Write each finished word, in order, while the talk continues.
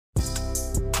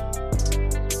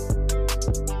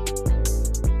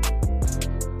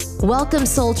Welcome,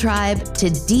 Soul Tribe,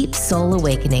 to Deep Soul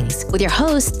Awakenings with your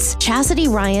hosts, Chastity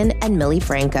Ryan and Millie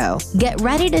Franco. Get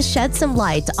ready to shed some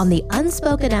light on the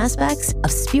unspoken aspects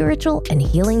of spiritual and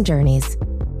healing journeys.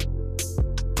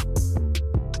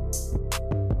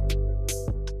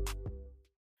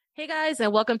 Hey guys,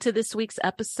 and welcome to this week's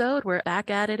episode. We're back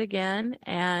at it again,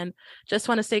 and just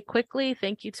want to say quickly,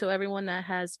 thank you to everyone that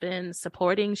has been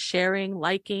supporting, sharing,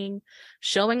 liking,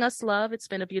 showing us love. It's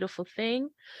been a beautiful thing.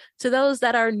 To those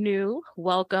that are new,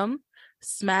 welcome.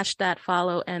 Smash that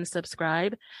follow and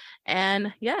subscribe.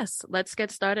 And yes, let's get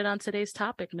started on today's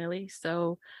topic, Millie.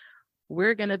 So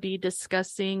we're going to be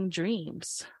discussing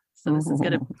dreams. So this is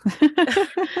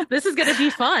gonna be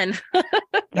fun.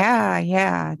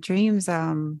 Yeah. Dreams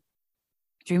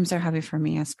are heavy for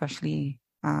me, especially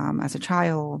as a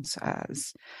child,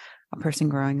 as a person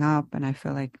growing up. And I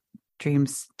feel like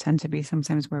dreams tend to be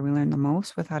sometimes where we learn the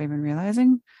most without even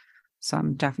realizing. So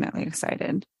I'm definitely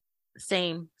excited.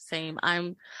 Same.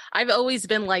 I've always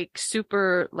been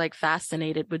super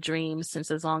fascinated with dreams since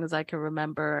as long as I can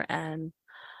remember. And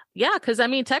yeah, because I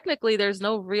mean, technically there's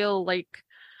no real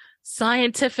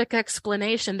scientific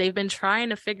explanation. They've been trying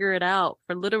to figure it out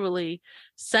for literally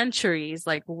centuries.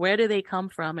 Where do they come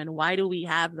from and why do we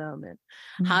have them, and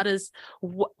how does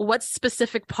what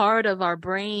specific part of our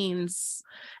brains,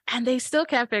 and they still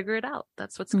can't figure it out.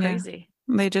 That's what's crazy.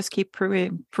 They just keep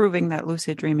proving that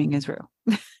lucid dreaming is real.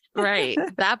 Right,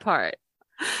 that part.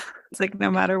 It's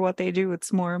no matter what they do,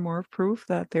 it's more and more proof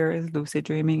that there is lucid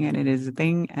dreaming and it is a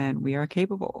thing and we are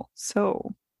capable.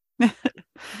 So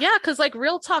yeah, because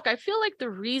real talk, I feel like the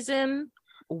reason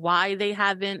why they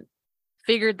haven't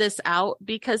figured this out,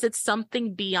 because it's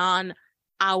something beyond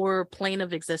our plane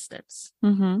of existence.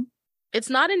 Mm-hmm.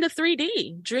 It's not in the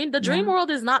 3D. The dream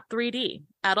world is not 3D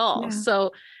at all. Yeah.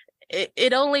 So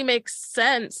it only makes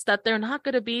sense that they're not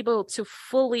going to be able to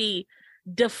fully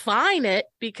define it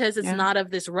because it's not of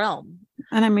this realm.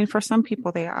 And I mean, for some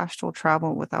people, they astral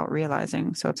travel without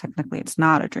realizing. So technically it's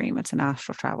not a dream, it's an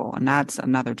astral travel. And that's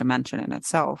another dimension in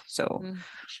itself. So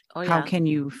how can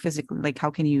you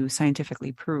how can you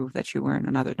scientifically prove that you were in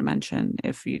another dimension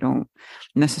if you don't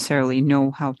necessarily know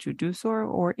how to do so,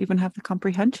 or even have the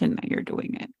comprehension that you're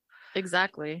doing it?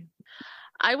 Exactly.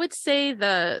 I would say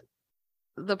the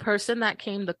person that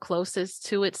came the closest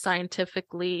to it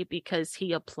scientifically, because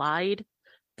he applied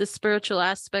the spiritual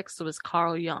aspects, was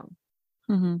Carl Jung.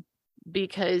 Mm-hmm.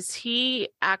 Because he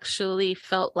actually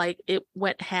felt like it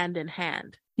went hand in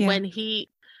hand when he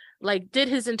did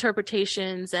his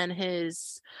interpretations and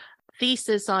his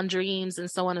thesis on dreams and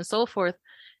so on and so forth.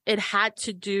 It had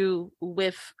to do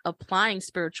with applying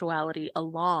spirituality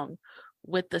along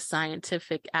with the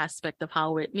scientific aspect of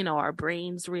how it, our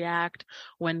brains react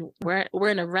when we're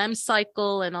in a REM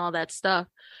cycle and all that stuff.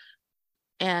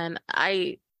 And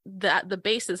the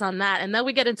basis on that. And then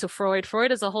we get into Freud.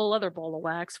 Freud is a whole other ball of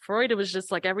wax. Freud, it was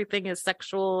just everything is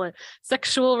sexual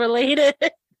related.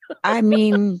 I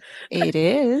mean, it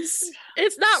is.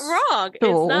 It's not wrong.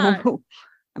 So, it's not.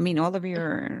 I mean, all of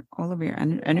your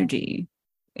energy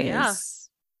is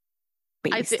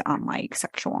based on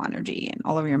sexual energy and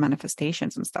all of your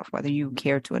manifestations and stuff, whether you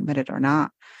care to admit it or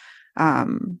not.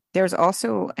 There's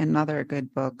also another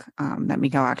good book that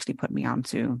Miguel actually put me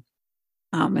onto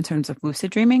in terms of lucid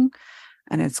dreaming,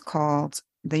 and it's called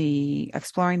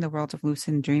Exploring the World of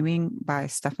Lucid Dreaming by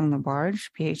Stephan Labarge,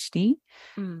 PhD.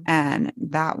 And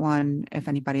that one, if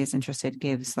anybody is interested,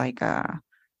 gives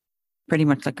pretty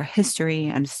much a history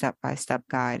and step-by-step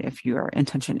guide. If your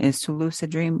intention is to lucid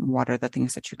dream, what are the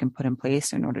things that you can put in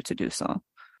place in order to do so?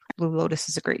 Blue Lotus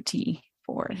is a great tea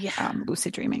for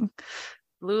lucid dreaming.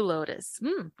 Blue Lotus.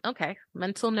 Okay.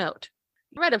 Mental note.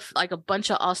 I read a bunch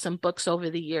of awesome books over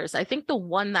the years. I think the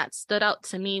one that stood out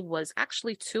to me was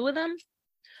actually two of them.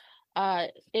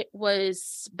 It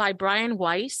was by Brian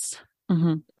Weiss.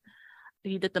 Mm-hmm.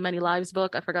 He did the Many Lives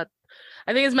book. I forgot.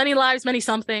 I think it's Many Lives, Many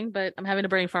something, but I'm having a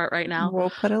brain fart right now. We'll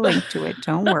put a link to it.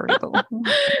 Don't worry.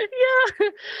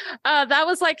 Yeah. That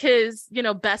was his,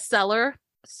 bestseller.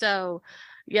 So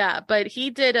yeah, but he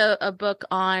did a book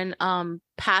on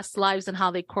past lives and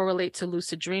how they correlate to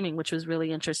lucid dreaming, which was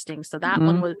really interesting. So that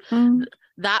one was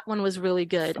really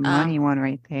good. The money one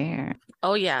right there.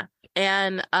 Oh yeah.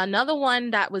 And another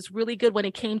one that was really good when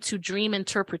it came to dream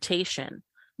interpretation.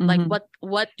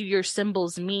 What do your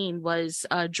symbols mean was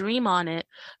Dream on It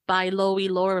by Loie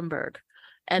Lorenberg.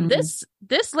 And this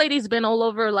lady's been all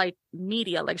over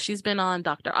media. She's been on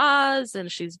Dr. Oz,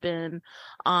 and she's been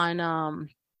on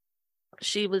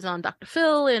she was on Dr.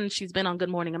 Phil, and she's been on Good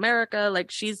Morning America.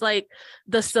 She's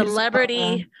the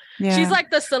celebrity. She's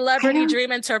the celebrity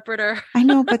dream interpreter. I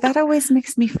know, but that always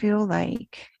makes me feel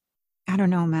I don't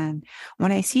know, man.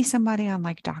 When I see somebody on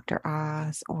like Dr.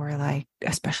 Oz or like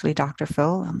especially Dr.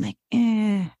 Phil, I'm like,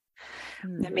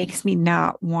 that makes me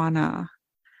not wanna,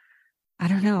 I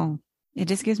don't know. It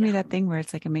just gives me that thing where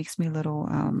it's like it makes me a little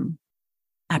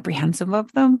apprehensive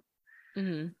of them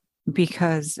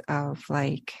because of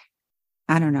like,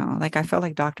 I don't know. Like I felt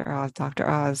like Dr.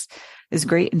 Oz is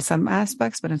great in some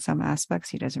aspects, but in some aspects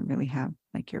he doesn't really have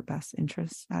like your best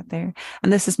interests out there.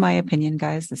 And this is my opinion,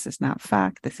 guys. This is not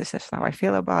fact. This is just how I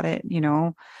feel about it, you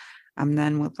know. I'm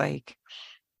then with like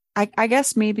I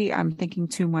guess maybe I'm thinking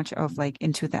too much of like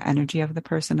into the energy of the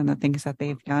person and the things that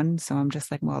they've done. So I'm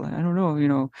just like, well, I don't know, you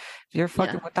know, if you're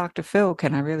fucking with Dr. Phil,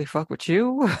 can I really fuck with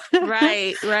you?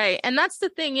 Right. And that's the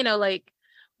thing, you know, like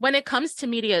when it comes to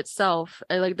media itself,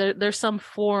 like there's some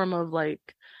form of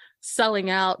like selling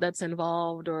out that's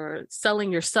involved, or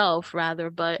selling yourself rather.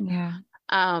 But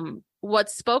I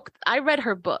read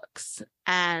her books,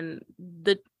 and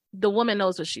the woman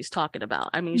knows what she's talking about.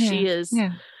 I mean,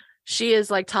 she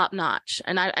is like top notch.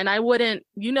 And I wouldn't,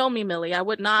 you know me, Millie, I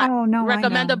would not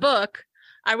recommend a book.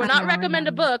 I would not recommend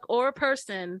a book or a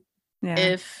person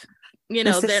if, you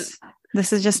know,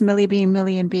 this is just Millie being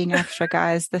Millie and being extra,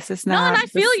 guys. This is not. No, and I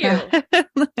feel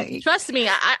you. Like, trust me,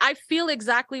 I feel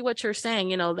exactly what you're saying.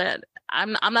 You know, that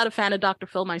I'm not a fan of Dr.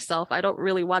 Phil myself. I don't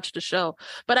really watch the show,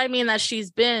 but I mean that she's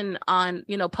been on,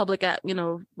 you know, public, you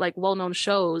know, like well-known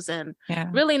shows and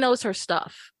really knows her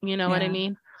stuff. You know what I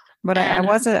mean? But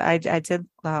I did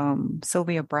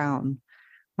Sylvia Brown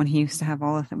when he used to have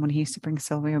when he used to bring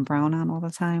Sylvia Brown on all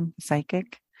the time,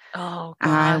 psychic. Oh gosh.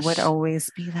 I would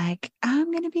always be like, I'm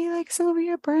gonna be like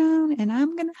Sylvia Brown and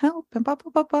I'm gonna help and blah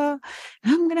blah blah blah.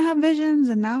 And I'm gonna have visions.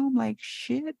 And now I'm like,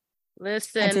 shit.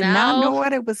 Listen, I did not know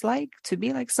what it was like to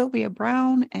be like Sylvia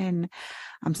Brown, and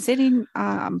I'm sitting,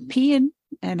 I'm peeing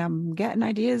and I'm getting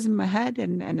ideas in my head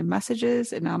and the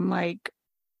messages, and I'm like,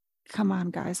 come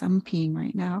on, guys, I'm peeing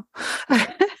right now.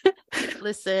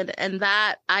 Listen, and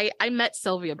that I met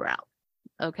Sylvia Brown.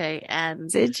 Okay. And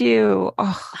did you?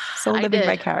 Oh, so living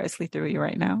vicariously through you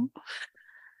right now.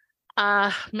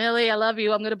 Millie, I love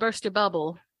you. I'm going to burst your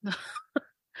bubble.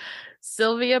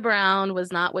 Sylvia Brown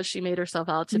was not what she made herself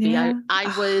out to be.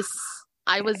 I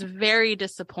was very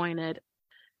disappointed.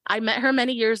 I met her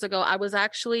many years ago. I was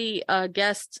actually a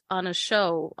guest on a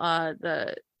show,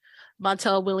 the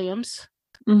Montel Williams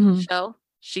show.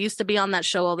 She used to be on that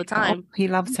show all the time. Oh, he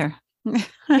loves her.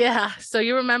 Yeah, so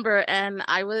you remember, and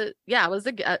I was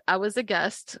a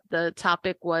guest. The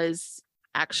topic was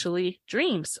actually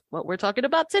dreams, what we're talking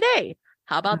about today.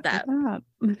 How about that?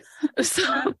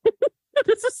 So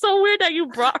this is so weird that you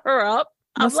brought her up.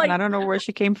 Listen, like, I don't know where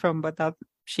she came from, but that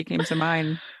she came to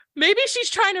mind. Maybe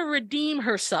she's trying to redeem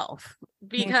herself,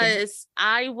 because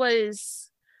I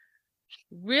was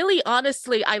really,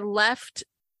 honestly, I left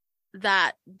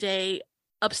that day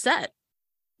upset,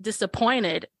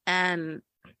 disappointed, and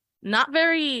not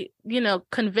very, you know,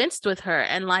 convinced with her.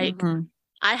 And like,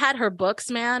 I had her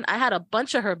books, man. I had a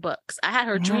bunch of her books. I had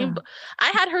her dream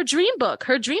book.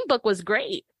 Her dream book was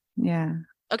great. Yeah.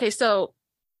 Okay, so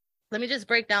let me just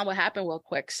break down what happened real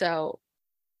quick. So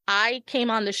I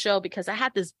came on the show because I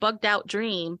had this bugged out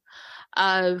dream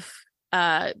of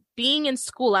being in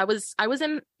school. I was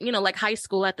in, you know, like high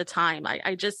school at the time.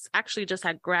 I just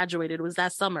had graduated. It was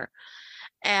that summer.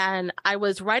 And I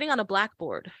was writing on a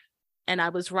blackboard, and I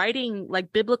was writing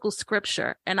like biblical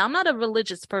scripture. And I'm not a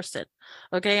religious person.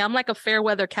 Okay. I'm like a fair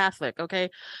weather Catholic. Okay.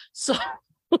 So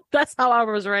that's how I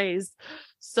was raised.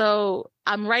 So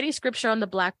I'm writing scripture on the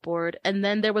blackboard. And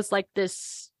then there was like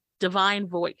this divine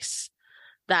voice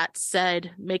that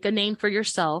said, make a name for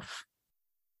yourself,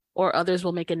 or others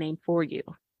will make a name for you.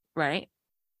 Right.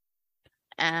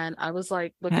 And I was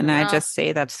like, and I just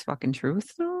say that's fucking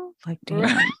truth though. Like,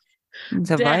 damn.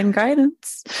 Divine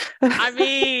guidance. I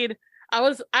mean,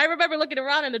 I remember looking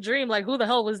around in a dream like, who the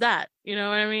hell was that? You know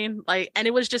what I mean? Like, and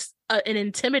it was just an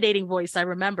intimidating voice, I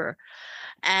remember.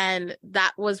 And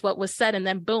that was what was said. And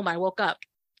then boom, I woke up.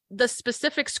 The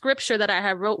specific scripture that I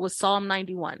had wrote was Psalm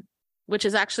 91, which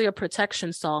is actually a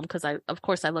protection psalm, because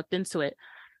I looked into it.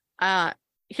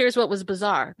 Here's what was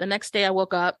bizarre. The next day I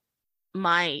woke up,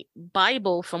 my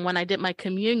Bible from when I did my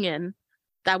communion,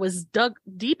 that was dug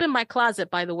deep in my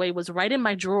closet, by the way, was right in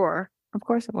my drawer. Of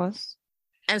course it was.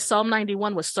 And Psalm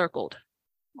 91 was circled.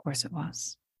 Of course it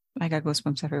was. I got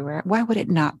goosebumps everywhere. Why would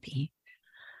it not be?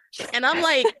 And I'm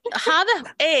like, how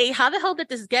the hell did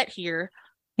this get here?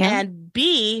 Yeah. And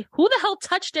B, who the hell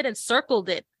touched it and circled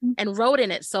it and wrote in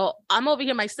it? So I'm over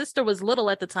here. My sister was little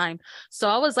at the time. So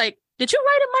I was like, did you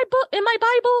write in my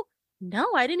Bible?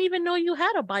 No, I didn't even know you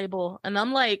had a Bible. And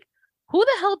I'm like, who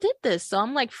the hell did this? So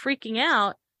I'm like freaking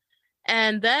out.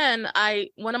 And then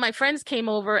one of my friends came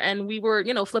over and we were,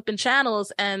 flipping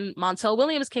channels, and Montel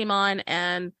Williams came on,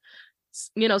 and,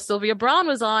 Sylvia Braun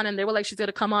was on, and they were like, she's going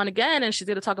to come on again and she's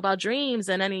going to talk about dreams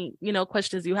and any,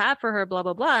 questions you have for her, blah,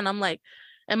 blah, blah. And I'm like,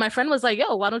 and my friend was like,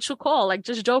 yo, why don't you call? Like,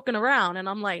 just joking around. And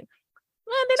I'm like,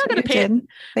 man, they're not going to pay.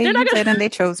 They're not gonna... did, and they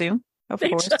chose you. Of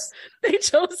course. They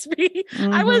chose me.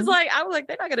 Mm-hmm. I was like,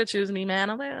 they're not going to choose me, man.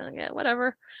 I'm like, yeah,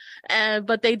 whatever.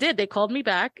 But they did. They called me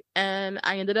back, and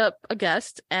I ended up a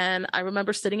guest. And I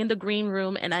remember sitting in the green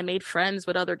room, and I made friends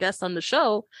with other guests on the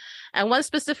show. And one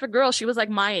specific girl, she was like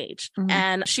my age. Mm-hmm.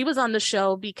 And she was on the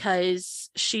show because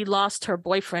she lost her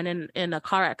boyfriend in a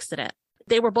car accident.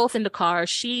 They were both in the car.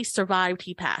 She survived.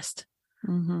 He passed.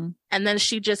 Mm-hmm. And then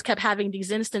she just kept having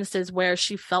these instances where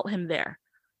she felt him there.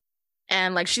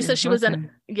 And like she said, she was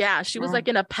was like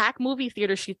in a packed movie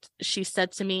theater, she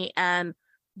said to me, and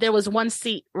there was one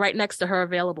seat right next to her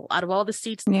available out of all the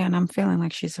seats. Yeah, and I'm feeling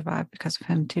like she survived because of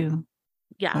him too.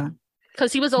 Yeah,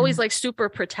 because he was always like super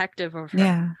protective of her.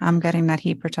 Yeah, I'm getting that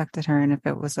he protected her, and if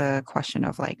it was a question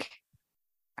of like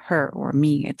her or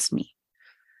me, it's me.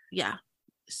 Yeah.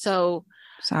 So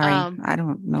sorry, I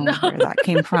don't know where that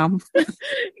came from.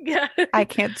 Yeah, I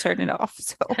can't turn it off.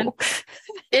 So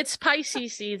it's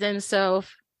Pisces season. So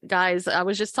guys, I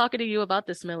was just talking to you about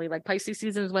this, Millie. Like, Pisces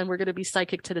season is when we're going to be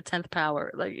psychic to the 10th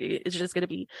power. Like, it's just going to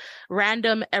be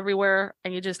random everywhere,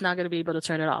 and you're just not going to be able to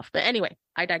turn it off. But anyway,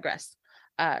 I digress.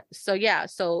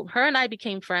 So her and I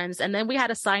became friends, and then we had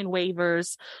to sign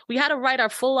waivers. We had to write our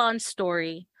full-on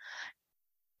story,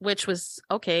 which was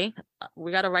okay.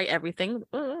 We got to write everything.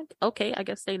 Okay, I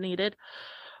guess they needed.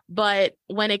 But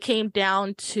when it came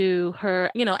down to her,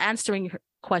 answering her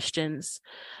questions,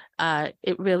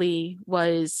 it really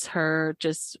was her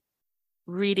just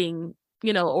reading,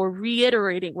 or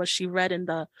reiterating what she read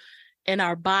in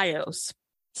our bios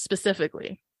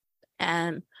specifically.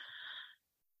 And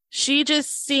she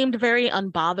just seemed very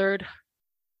unbothered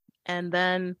and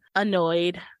then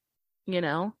annoyed,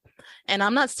 And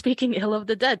I'm not speaking ill of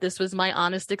the dead. This was my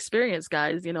honest experience,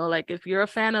 guys. Like, if you're a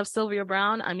fan of Sylvia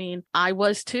Braun, I mean, I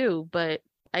was too, but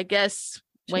I guess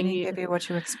she didn't give you what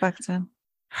you expected.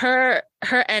 Her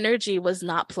energy was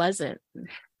not pleasant.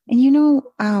 And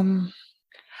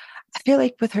I feel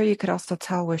like with her, you could also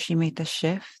tell where she made the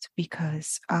shift,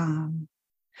 because in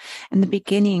the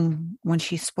beginning, when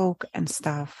she spoke and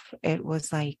stuff, it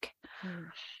was like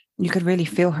you could really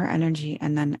feel her energy.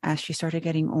 And then as she started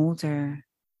getting older,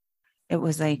 it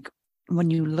was like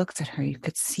when you looked at her, you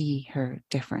could see her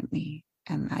differently.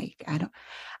 And like,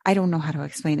 I don't know how to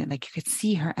explain it. Like, you could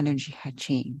see her energy had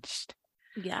changed.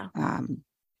 Yeah.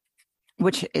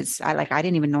 Which is, I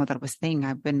didn't even know that was a thing.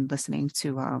 I've been listening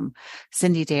to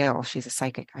Cindy Dale. She's a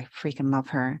psychic. I freaking love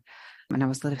her. And I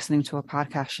was listening to a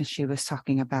podcast, and she was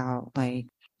talking about like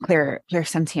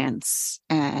clairsentience,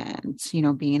 and,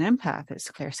 being an empath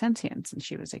is clairsentience. And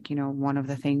she was like, one of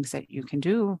the things that you can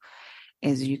do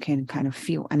is you can kind of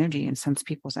feel energy and sense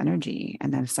people's energy.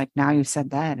 And then it's like, now you said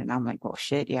that, and I'm like, well,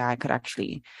 shit, yeah, I could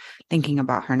actually, thinking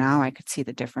about her now, I could see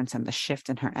the difference and the shift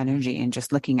in her energy and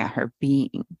just looking at her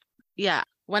being. Yeah.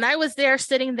 When I was there,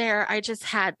 sitting there, I just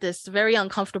had this very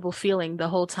uncomfortable feeling the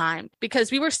whole time,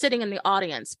 because we were sitting in the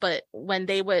audience, but when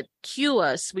they would cue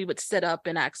us, we would sit up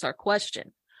and ask our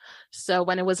question. So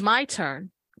when it was my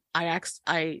turn,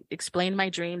 I explained my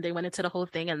dream. They went into the whole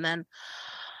thing, and then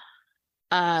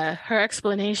her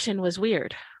explanation was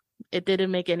weird. It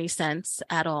didn't make any sense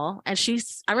at all. And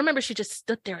I remember she just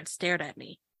stood there and stared at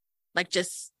me. Like,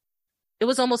 it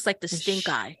was almost like the stink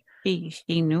eye.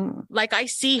 She knew. Like, I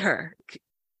see her.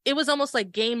 It was almost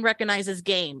like game recognizes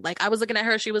game. Like, I was looking at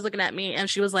her, she was looking at me, and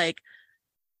she was like,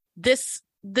 this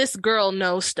girl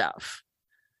knows stuff.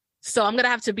 So I'm going to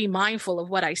have to be mindful of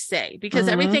what I say, because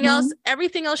everything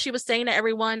else she was saying to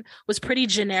everyone was pretty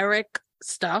generic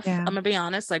stuff. Yeah. I'm going to be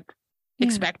honest, like,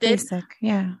 expected. Basic,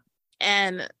 yeah.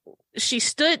 And she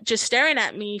stood just staring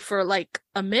at me for like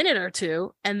a minute or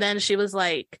two. And then she was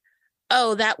like,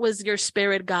 oh, that was your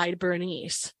spirit guide,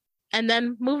 Bernice. And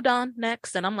then moved on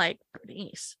next. And I'm like,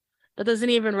 Bernice, that doesn't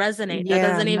even resonate. Yeah, that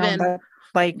doesn't even.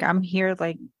 Like, I'm here,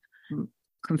 like,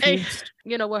 confused.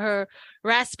 With her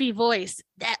raspy voice,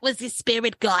 that was his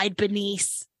spirit guide,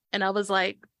 Bernice. And I was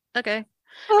like, okay.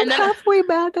 I'm halfway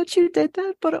mad that you did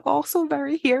that, but also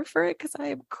very here for it, because I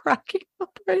am cracking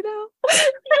up right now.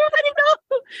 You already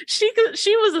know.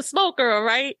 She was a smoker,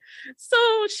 right? So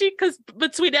because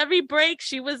between every break,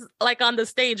 she was like on the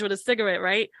stage with a cigarette,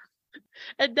 right?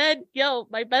 And then,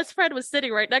 my best friend was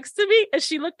sitting right next to me, and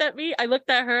she looked at me, I looked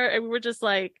at her, and we were just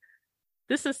like,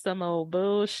 this is some old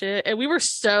bullshit. And we were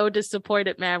so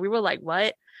disappointed, man. We were like,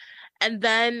 what? And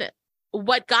then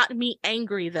what got me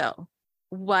angry, though,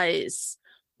 was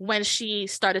when she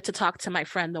started to talk to my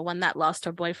friend, the one that lost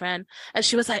her boyfriend. And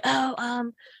she was like,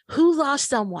 oh, who lost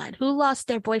someone? Who lost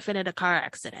their boyfriend in a car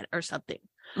accident or something?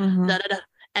 Mm-hmm. Da, da, da.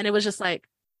 And it was just like,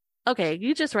 okay,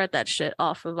 you just read that shit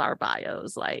off of our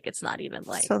bios. Like, it's not even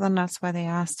like. So then that's why they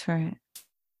asked for it.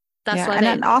 That's why. And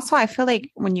then also, I feel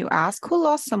like when you ask who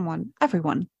lost someone,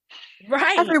 everyone.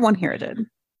 Right. Everyone here did.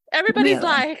 Everybody's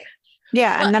like.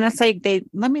 Yeah. But, and then it's like,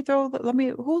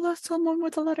 who lost someone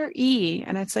with the letter E?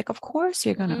 And it's like, of course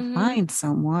you're going to find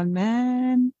someone,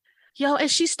 man. Yo, and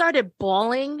she started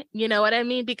bawling, you know what I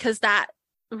mean? Because that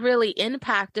really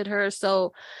impacted her.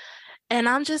 So, and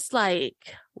I'm just like,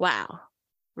 wow,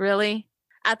 really?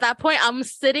 At that point, I'm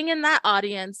sitting in that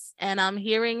audience and I'm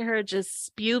hearing her just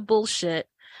spew bullshit.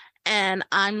 And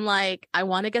I'm like, I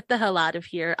want to get the hell out of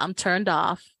here. I'm turned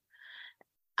off.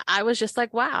 I was just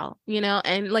like, wow, you know,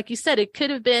 and like you said, it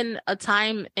could have been a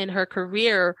time in her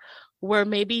career where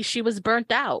maybe she was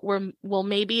burnt out,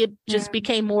 maybe it just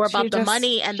became more about the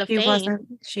money and the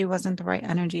fame. She wasn't the right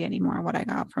energy anymore. What I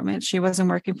got from it, she wasn't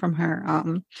working from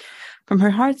her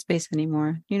heart space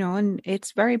anymore, you know, and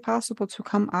it's very possible to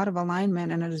come out of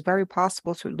alignment, and it is very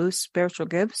possible to lose spiritual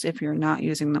gifts if you're not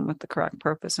using them with the correct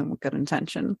purpose and with good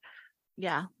intention.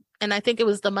 Yeah. And I think it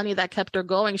was the money that kept her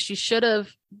going. She should have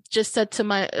just said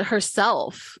to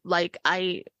herself, like,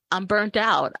 I'm burnt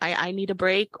out. I need a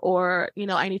break, or, you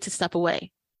know, I need to step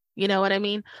away. You know what I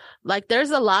mean? Like,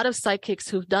 there's a lot of psychics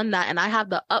who've done that, and I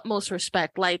have the utmost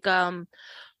respect. Like,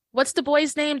 what's the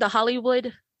boy's name? The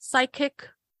Hollywood psychic?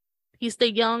 He's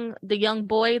the young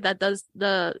boy that does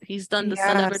he's done the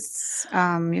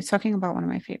celebrity. You're talking about one of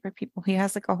my favorite people. He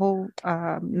has like a whole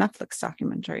Netflix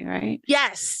documentary, right?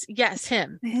 Yes,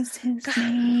 him. What's his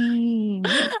name?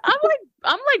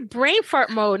 I'm like brain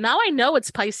fart mode. Now I know it's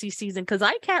Pisces season because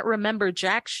I can't remember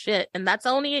jack shit. And that's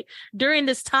only during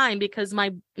this time because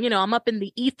I'm up in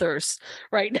the ethers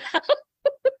right now.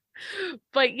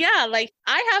 But yeah, like,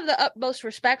 I have the utmost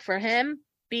respect for him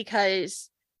because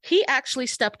he actually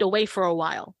stepped away for a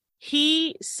while.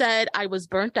 He said, I was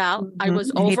burnt out. I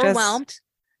was overwhelmed.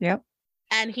 Yep.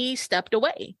 And he stepped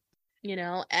away, you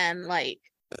know, and like,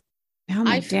 I'm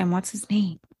like, damn, what's his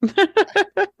name?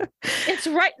 It's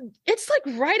like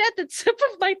right at the tip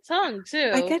of my tongue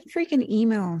too. I get freaking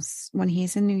emails when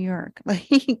he's in New York.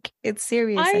 Like, it's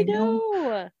serious. I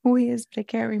know who he is, but I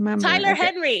can't remember. Tyler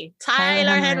Henry.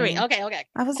 Okay.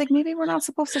 I was like, maybe we're not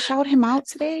supposed to shout him out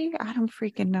today. I don't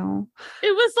freaking know.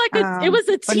 It was like it was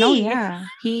a but no, yeah.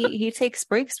 He takes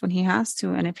breaks when he has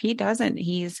to, and if he doesn't,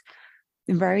 he's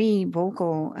very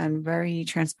vocal and very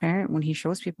transparent when he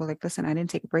shows people, like, listen, I didn't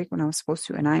take a break when I was supposed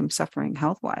to, and I'm suffering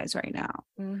health-wise right now.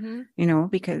 You know,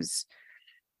 because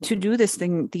to do these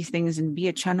things and be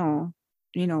a channel,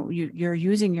 you know, you're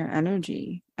using your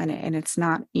energy, and it's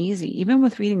not easy. Even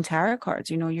with reading tarot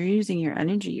cards, you know, you're using your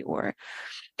energy, or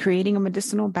creating a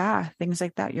medicinal bath, things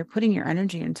like that. You're putting your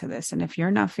energy into this, and if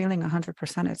you're not feeling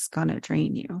 100%, it's gonna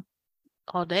drain you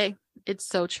all day. It's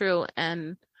so true.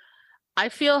 And I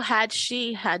feel had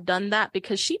she had done that,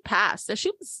 because she passed and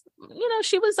she was, you know,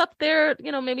 she was up there,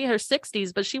 you know, maybe her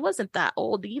 60s, but she wasn't that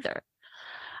old either.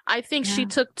 I think she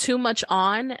took too much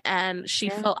on, and she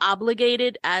felt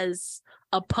obligated as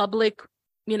a public,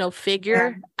 you know,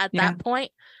 figure at that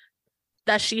point,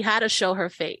 that she had to show her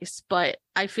face. But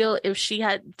I feel if she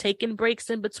had taken breaks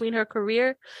in between her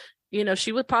career, you know,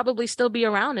 she would probably still be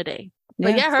around today.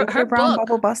 But her brown book,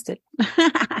 bubble busted.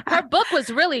 Her book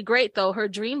was really great, though. Her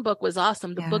dream book was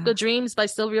awesome. The Book of Dreams by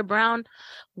Sylvia Brown.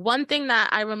 One thing that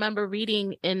I remember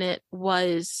reading in it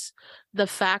was the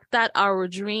fact that our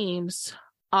dreams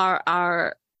are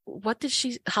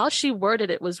how she worded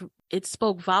it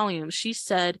spoke volumes. She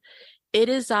said, it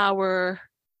is our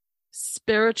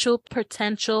spiritual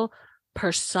potential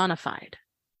personified.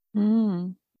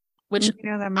 Which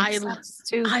that makes sense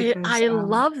too. I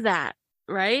love that.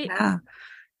 Right? Yeah.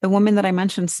 The woman that I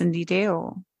mentioned, Cindy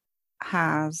Dale,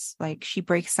 has, like, she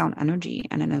breaks down energy,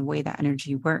 and in a way that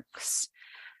energy works.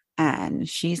 And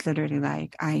she's literally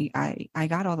like, I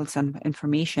got all this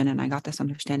information, and I got this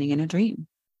understanding in a dream.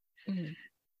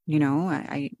 You know,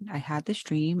 I had this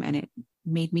dream, and it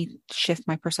made me shift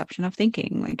my perception of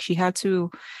thinking. Like, she had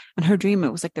to, in her dream,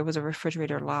 it was like there was a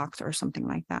refrigerator locked or something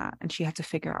like that, and she had to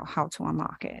figure out how to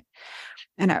unlock it.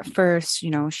 And at first, you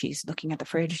know, she's looking at the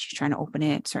fridge, she's trying to open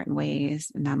it certain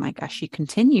ways, and then, like, as she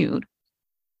continued,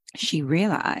 she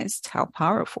realized how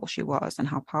powerful she was, and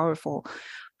how powerful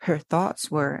her thoughts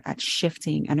were at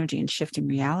shifting energy and shifting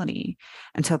reality,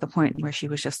 until the point where she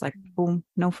was just like, boom,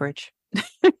 no fridge.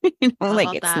 You know,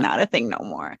 like, it's not a thing no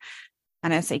more.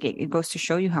 And it's like, it goes to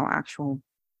show you how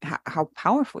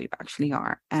powerful you actually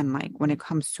are. And, like, when it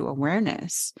comes to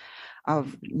awareness,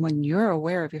 of when you're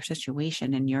aware of your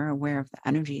situation and you're aware of the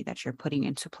energy that you're putting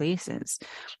into places,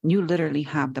 you literally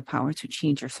have the power to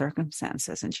change your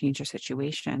circumstances and change your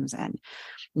situations and,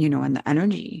 and the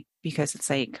energy. Because it's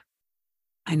like,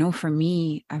 I know for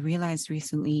me, I realized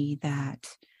recently that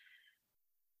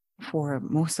for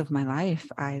most of my life,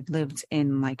 I lived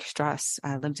in like stress.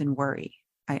 I lived in worry.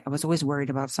 I was always worried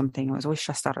about something. I was always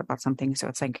stressed out about something. So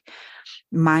it's like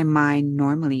my mind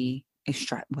normally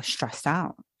was stressed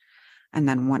out. And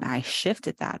then when I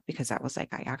shifted that, because I was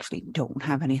like, I actually don't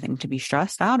have anything to be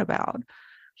stressed out about,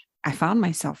 I found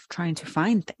myself trying to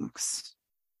find things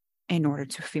in order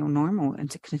to feel normal and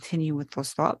to continue with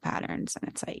those thought patterns. And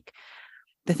it's like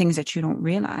the things that you don't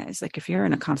realize, like if you're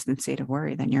in a constant state of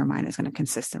worry, then your mind is going to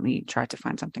consistently try to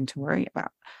find something to worry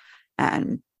about.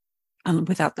 And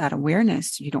without that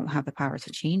awareness, you don't have the power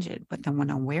to change it. But then when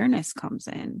awareness comes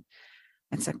in,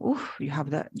 it's like, oh, you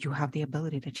have the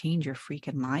ability to change your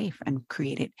freaking life and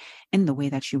create it in the way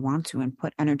that you want to, and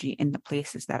put energy in the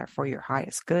places that are for your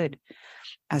highest good,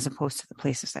 as opposed to the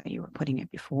places that you were putting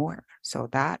it before. So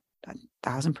that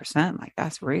 1,000%, like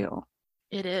that's real.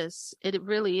 It is. It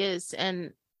really is.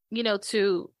 And,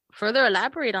 to further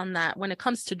elaborate on that, when it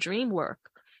comes to dream work,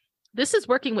 this is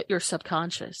working with your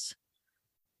subconscious.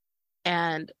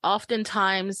 And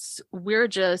oftentimes we're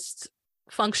just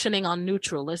functioning on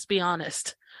neutral. Let's be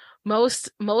honest. Most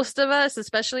of us,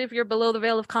 especially if you're below the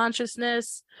veil of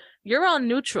consciousness, you're on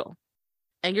neutral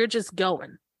and you're just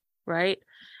going, right?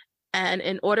 And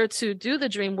in order to do the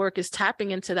dream work is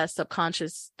tapping into that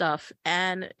subconscious stuff.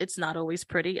 And it's not always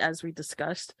pretty, as we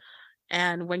discussed.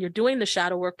 And when you're doing the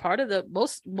shadow work, part of the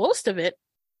most of it,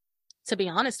 to be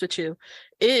honest with you,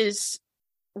 is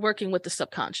working with the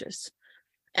subconscious.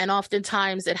 And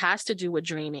oftentimes it has to do with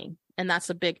dreaming. And that's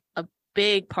a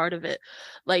big part of it.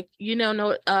 Like,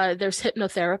 there's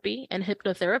hypnotherapy, and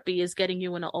hypnotherapy is getting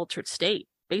you in an altered state,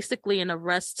 basically in a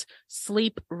rest,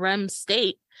 sleep, REM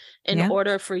state, in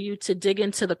order for you to dig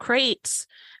into the crates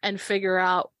and figure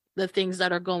out the things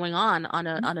that are going on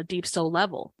a deep soul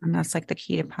level. And that's like the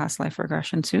key to past life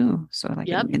regression too. So like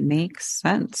it makes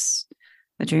sense.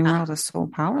 The dream world is so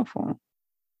powerful.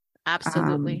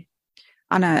 Absolutely.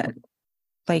 On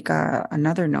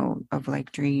another note of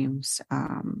like dreams,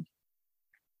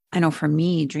 I know for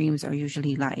me, dreams are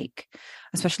usually like,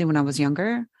 especially when I was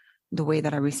younger, the way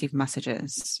that I received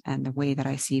messages and the way that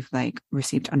I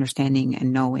received understanding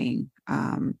and knowing.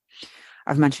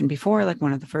 I've mentioned before, like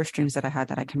one of the first dreams that I had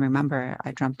that I can remember,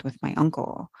 I dreamt with my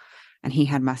uncle, and he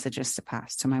had messages to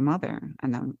pass to my mother.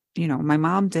 And then, my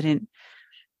mom didn't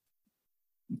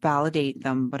validate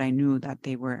them, but I knew that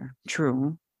they were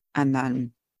true. And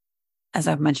then, as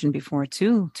I've mentioned before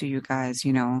too, to you guys,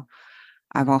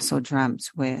 I've also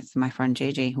dreamt with my friend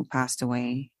JJ, who passed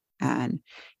away, and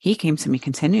he came to me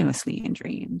continuously in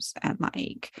dreams, and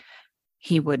like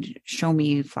he would show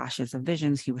me flashes of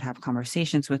visions. He would have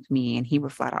conversations with me, and he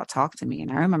would flat out talk to me.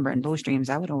 And I remember in those dreams,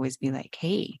 I would always be like,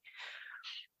 hey,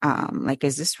 like,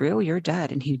 is this real? You're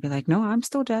dead. And he'd be like, no, I'm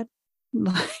still dead.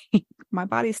 Like, my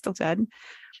body's still dead,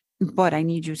 but I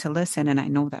need you to listen. And I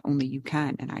know that only you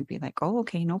can. And I'd be like, oh,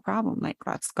 okay, no problem. Like,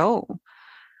 let's go.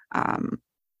 And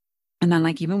then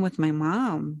like, even with my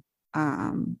mom,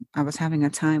 I was having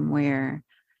a time where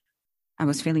I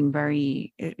was feeling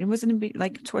it wasn't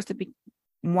like towards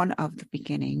one of the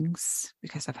beginnings,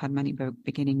 because I've had many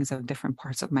beginnings of different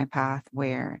parts of my path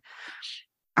where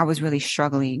I was really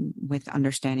struggling with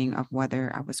understanding of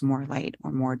whether I was more light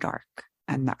or more dark.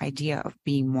 And the idea of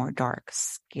being more dark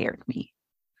scared me.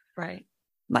 Right.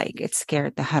 Like it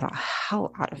scared the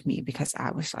hell out of me, because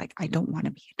I was like, I don't want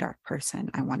to be a dark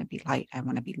person. I want to be light. I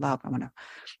want to be love. I want to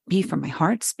be from my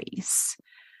heart space.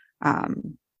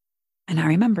 And I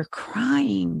remember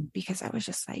crying because I was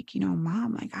just like,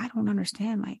 Mom, like, I don't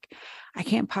understand. Like, I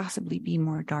can't possibly be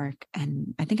more dark.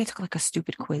 And I think I took like a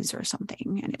stupid quiz or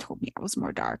something, and it told me I was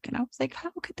more dark. And I was like,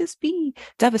 how could this be?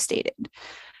 Devastated,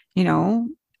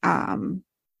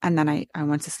 and then I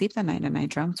went to sleep that night, and I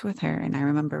dreamt with her. And I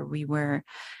remember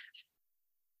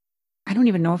I don't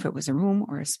even know if it was a room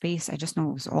or a space. I just know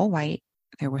it was all white.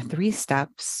 There were 3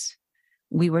 steps.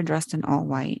 We were dressed in all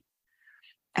white.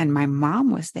 And my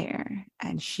mom was there,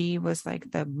 and she was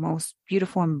like the most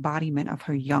beautiful embodiment of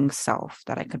her young self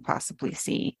that I could possibly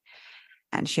see.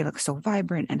 And she looked so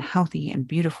vibrant and healthy and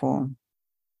beautiful.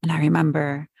 And I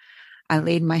remember I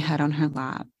laid my head on her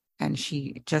lap, and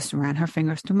she just ran her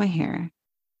fingers through my hair.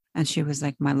 And she was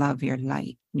like, my love, you're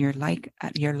light. You're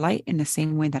light in the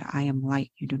same way that I am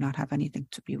light. You do not have anything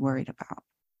to be worried about.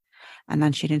 And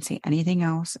then she didn't say anything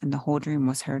else. And the whole dream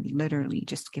was her literally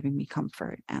just giving me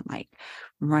comfort and like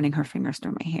running her fingers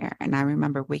through my hair. And I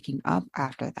remember waking up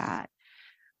after that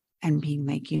and being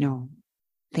like,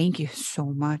 thank you so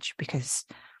much, because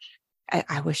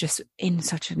I was just in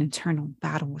such an internal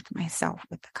battle with myself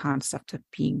with the concept of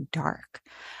being dark.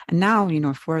 And now,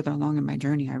 further along in my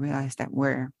journey, I realized that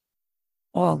we're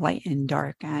all light and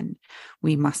dark, and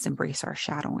we must embrace our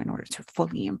shadow in order to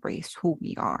fully embrace who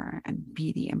we are and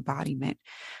be the embodiment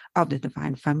of the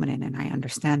divine feminine. And I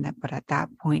understand that. But at that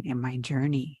point in my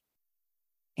journey,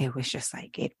 it was just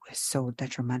like, it was so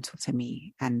detrimental to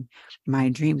me. And my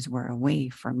dreams were a way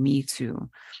for me to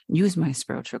use my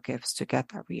spiritual gifts to get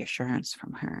that reassurance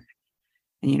from her.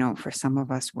 And, for some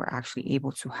of us, we're actually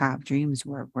able to have dreams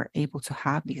where we're able to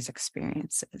have these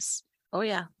experiences. Oh,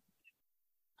 yeah.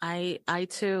 I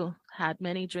too had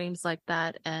many dreams like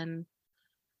that. And,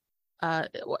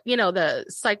 the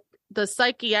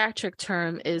psychiatric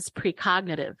term is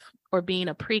precognitive, or being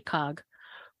a precog,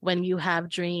 when you have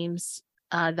dreams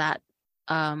that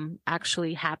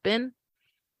actually happen.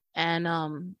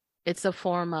 And it's a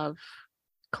form of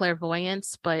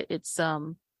clairvoyance, but it's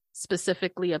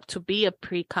specifically to be a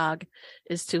precog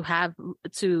is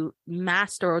to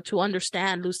master or to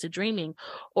understand lucid dreaming,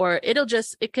 or it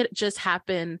could just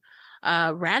happen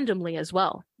randomly as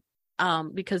well.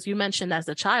 Because you mentioned as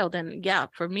a child, and yeah,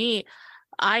 for me,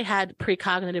 I had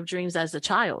precognitive dreams as a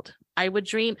child. I would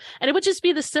dream, and it would just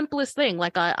be the simplest thing.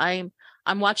 Like I'm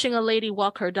watching a lady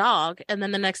walk her dog, and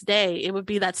then the next day it would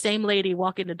be that same lady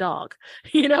walking the dog.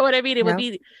 You know what I mean?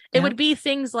 It would be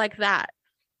things like that.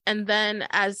 And then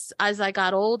as I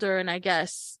got older, and I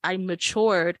guess I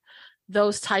matured,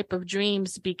 those type of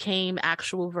dreams became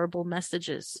actual verbal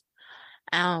messages,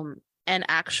 and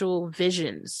actual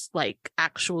visions, like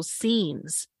actual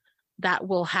scenes that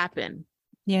will happen.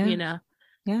 Yeah.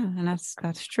 Yeah. And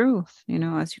that's truth.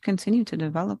 As you continue to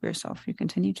develop yourself, you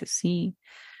continue to see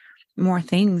more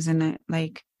things. And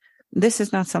this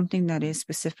is not something that is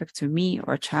specific to me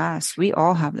or Chas. We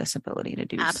all have this ability to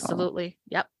do. Absolutely. So.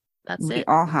 Yep. That's we it.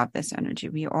 all have this energy.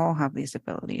 We all have these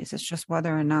abilities. It's just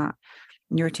whether or not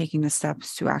you're taking the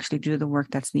steps to actually do the work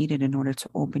that's needed in order to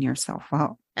open yourself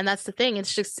up. And that's the thing.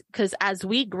 It's just because as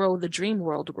we grow, the dream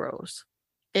world grows.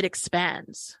 It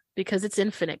expands because it's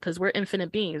infinite, because we're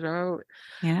infinite beings. Remember?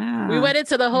 Yeah. We went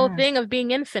into the whole thing of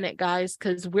being infinite, guys,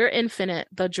 because we're infinite.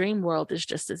 The dream world is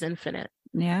just as infinite.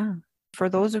 Yeah. For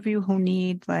those of you who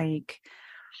need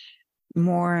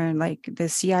more, the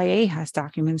CIA has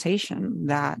documentation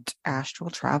that astral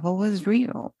travel is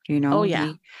real, Oh, yeah.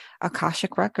 The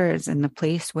Akashic records and the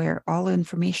place where all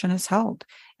information is held,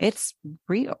 it's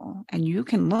real. And you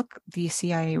can look the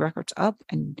CIA records up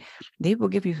and they will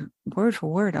give you word for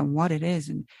word on what it is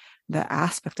and the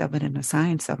aspect of it and the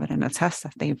science of it and the tests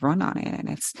that they've run on it.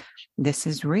 And this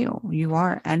is real. You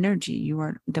are energy. You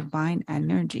are divine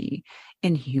energy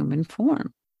in human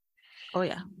form. Oh,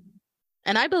 yeah.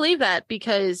 And I believe that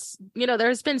because,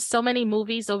 there's been so many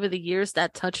movies over the years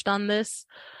that touched on this,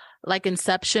 like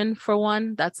Inception, for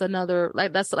one. That's another,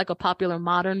 that's a popular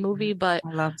modern movie, but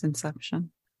I loved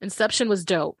Inception. Inception was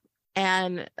dope.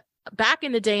 And back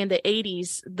in the day, in the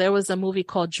 80s, there was a movie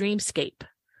called Dreamscape,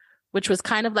 which was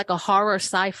kind of like a horror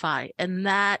sci-fi. And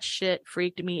that shit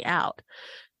freaked me out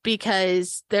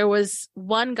because there was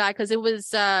one guy, because it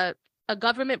was a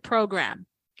government program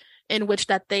in which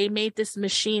that they made this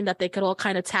machine that they could all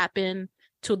kind of tap in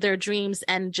to their dreams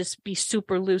and just be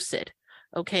super lucid.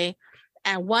 Okay.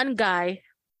 And one guy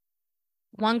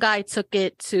took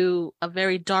it to a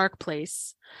very dark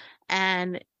place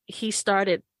and he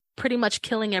started pretty much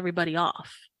killing everybody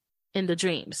off in the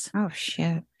dreams. Oh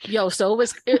shit. Yo, so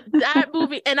that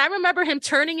movie. And I remember him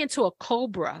turning into a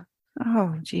cobra.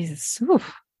 Oh, Jesus.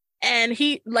 Oof. And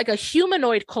he, like a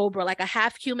humanoid cobra, like a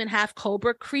half human, half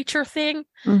cobra creature thing.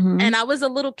 Mm-hmm. And I was a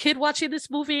little kid watching this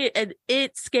movie and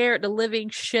it scared the living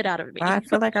shit out of me. I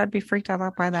feel like I'd be freaked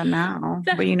out by that now.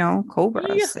 But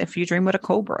cobras. Yeah. If you dream with a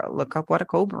cobra, look up what a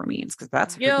cobra means, because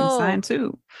that's a freaking sign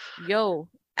too.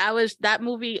 That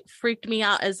movie freaked me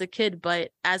out as a kid, but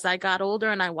as I got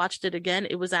older and I watched it again,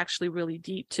 it was actually really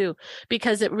deep too,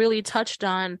 because it really touched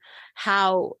on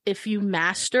how if you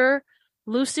master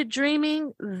lucid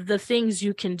dreaming, the things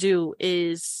you can do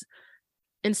is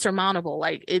insurmountable.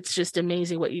 Like, it's just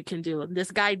amazing what you can do.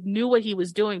 This guy knew what he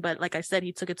was doing, but like I said,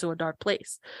 he took it to a dark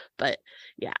place. But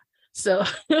yeah. So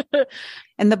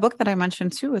in the book that I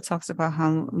mentioned too, it talks about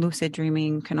how lucid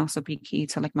dreaming can also be key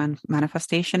to like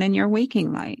manifestation in your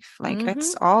waking life. Like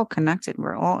it's all connected.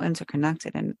 We're all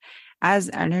interconnected. And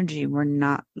as energy, we're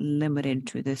not limited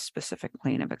to this specific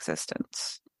plane of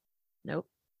existence. Nope.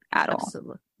 at all.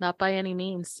 Absolutely. Not by any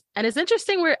means. And it's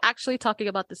interesting we're actually talking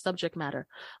about the subject matter.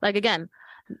 Like, again,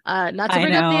 not to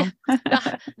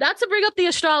bring up the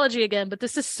astrology again, but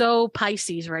this is so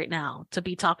Pisces right now to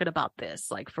be talking about this,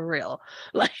 like, for real.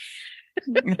 Like,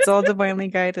 it's all divinely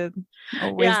guided.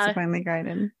 Always divinely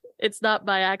guided. It's not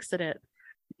by accident.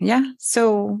 Yeah.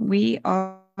 So we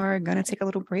are going to take a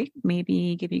little break,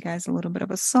 maybe give you guys a little bit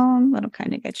of a song that'll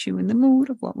kind of get you in the mood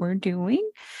of what we're doing.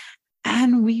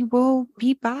 And we will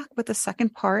be back with the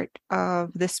second part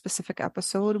of this specific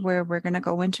episode where we're going to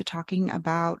go into talking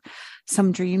about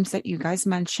some dreams that you guys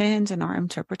mentioned and our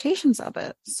interpretations of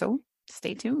it. So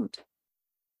stay tuned.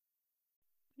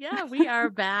 Yeah, we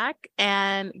are back.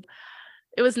 And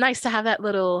it was nice to have that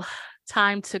little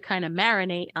time to kind of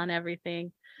marinate on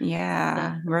everything.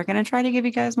 Yeah, we're going to try to give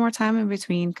you guys more time in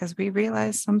between because we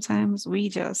realize sometimes we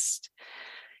just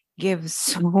give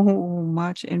so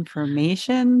much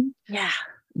information. Yeah.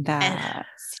 That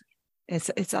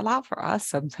it's a lot for us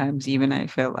sometimes, even I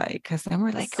feel like, because then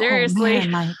we're like, seriously, oh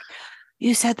man, like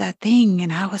you said that thing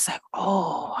and I was like,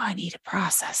 oh, I need to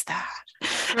process that.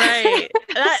 Right.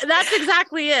 That's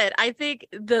exactly it. I think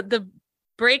the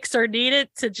breaks are needed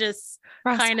to just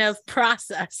kind of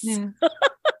process. Yeah.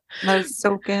 Let it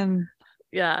soak in.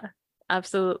 Yeah,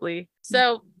 absolutely.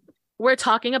 So we're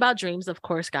talking about dreams, of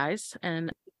course, guys. And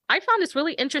I found this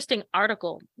really interesting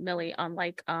article, Millie, on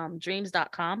like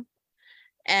dreams.com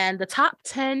and the top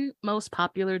 10 most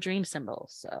popular dream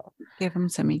symbols. So give them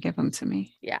to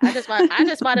me. Yeah, I just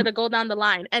wanted to go down the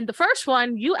line. And the first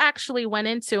one you actually went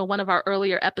into one of our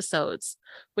earlier episodes,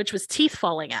 which was teeth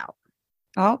falling out.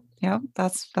 Oh, yeah,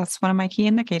 that's one of my key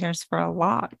indicators for a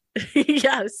lot.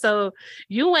 Yeah, so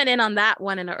you went in on that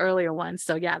one in an earlier one.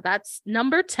 So yeah, that's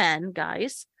number 10,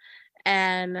 guys.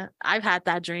 And I've had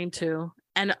that dream too.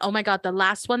 And oh my God, the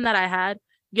last one that I had,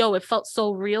 it felt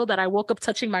so real that I woke up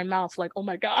touching my mouth like, oh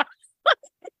my God.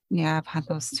 Yeah, I've had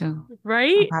those too.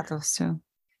 Right? I've had those too.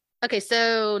 Okay,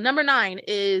 so number 9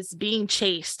 is being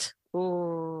chased.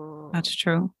 Oh, that's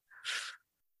true.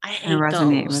 I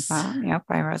resonate with that. Yep,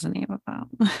 I resonate with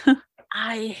that.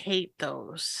 I hate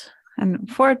those. And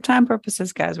for time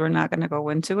purposes, guys, we're not going to go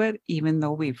into it, even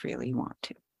though we really want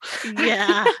to.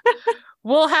 Yeah.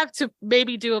 We'll have to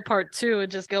maybe do a part 2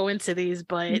 and just go into these,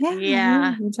 but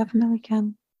yeah, we definitely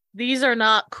can. These are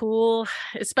not cool,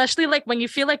 especially like when you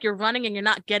feel like you're running and you're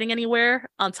not getting anywhere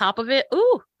on top of it.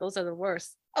 Ooh, those are the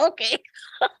worst. Okay.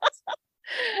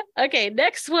 Okay,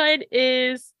 next one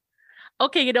is,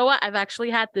 okay, you know what? I've actually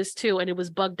had this too, and it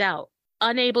was bugged out.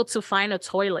 Unable to find a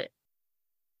toilet.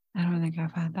 I don't think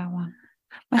I've had that one.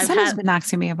 My son has been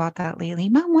asking me about that lately.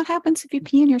 Mom, what happens if you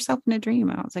pee in yourself in a dream?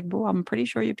 And I was like, well, I'm pretty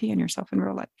sure you pee in yourself in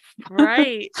real life.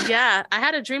 Right. Yeah. I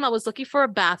had a dream. I was looking for a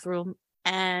bathroom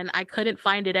and I couldn't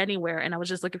find it anywhere. And I was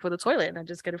just looking for the toilet and I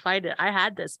just couldn't find it. I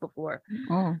had this before.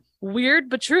 Oh. Weird,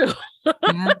 but true.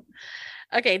 Yeah.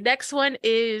 Okay. Next one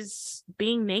is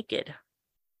being naked.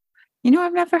 You know,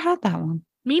 I've never had that one.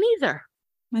 Me neither.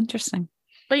 Interesting.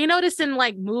 But you notice in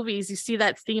like movies, you see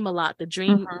that theme a lot, the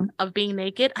dream of being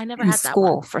naked. I never had that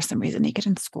school one. For some reason, naked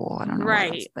in school. I don't know.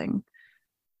 Right. That's the thing.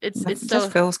 It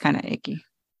just feels kind of icky.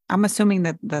 I'm assuming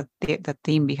that the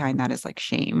theme behind that is like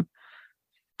shame.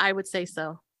 I would say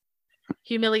so.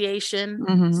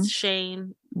 Humiliation,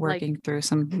 shame. Working through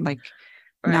some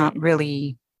not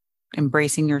really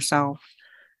embracing yourself.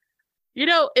 You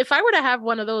know, if I were to have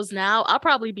one of those now, I'll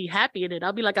probably be happy in it.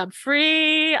 I'll be like, I'm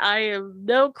free. I am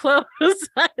no clothes.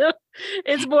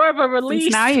 It's more of a release.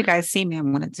 Since now you guys see me,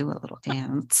 I'm going to do a little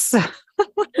dance. Right.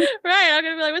 I'm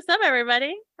going to be like, what's up,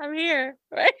 everybody? I'm here.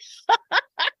 Right.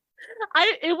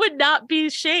 It would not be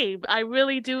shame. I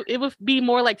really do. It would be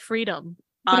more like freedom,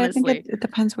 honestly. But I think it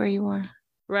depends where you are.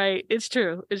 Right. It's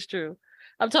true. It's true.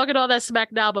 I'm talking all that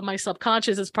smack now, but my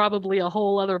subconscious is probably a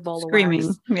whole other ball of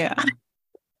wax. Yeah.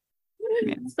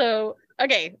 Yeah. So,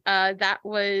 okay. That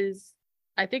was,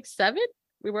 I think 7.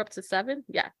 We were up to 7.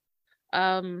 Yeah.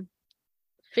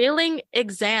 Failing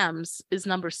exams is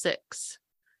number 6.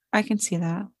 I can see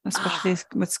that, especially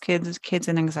with kids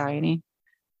and anxiety.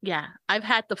 Yeah. I've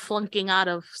had the flunking out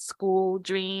of school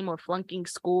dream or flunking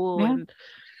school. Yeah. And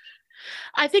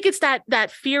I think it's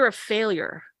that fear of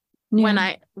failure.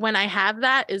 Yeah. When I have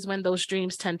that is when those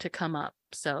dreams tend to come up.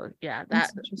 So yeah,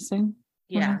 that's interesting.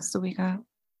 Yeah. What else do we got?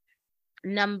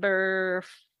 Number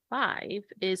 5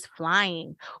 is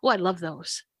flying. Oh, I love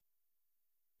those.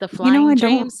 The flying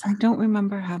dreams. I don't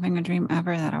remember having a dream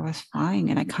ever that I was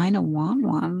flying, and I kind of want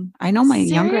one. I know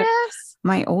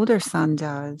my older son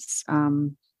does.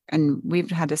 And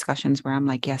we've had discussions where I'm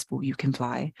like, yes, boo, you can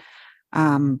fly.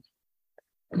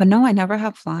 But no, I never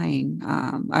have flying.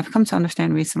 I've come to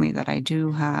understand recently that I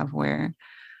do have where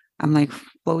I'm like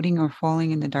floating or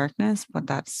falling in the darkness, but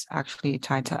that's actually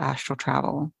tied to astral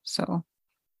travel. So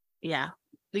yeah.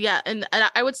 And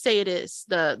I would say it is.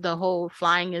 The whole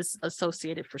flying is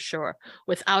associated for sure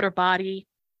with outer body,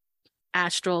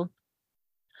 astral.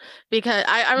 Because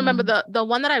I remember the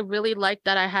one that I really liked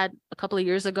that I had a couple of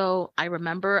years ago. I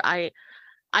remember I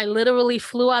literally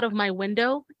flew out of my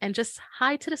window and just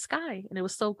high to the sky, and it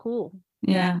was so cool.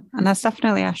 yeah. And that's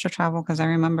definitely astral travel, because I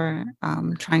remember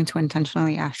trying to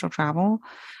intentionally astral travel.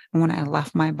 And when I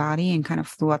left my body and kind of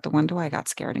flew out the window, I got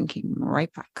scared and came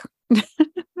right back.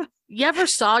 You ever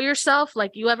saw yourself?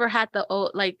 Like, you ever had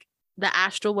the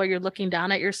astral where you're looking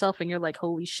down at yourself and you're like,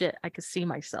 holy shit, I could see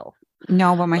myself?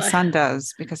 No, but my son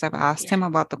does, because I've asked him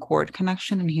about the cord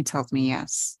connection and he tells me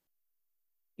yes.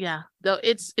 Yeah, though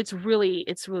it's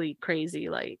really crazy.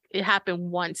 Like, it happened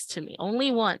once to me,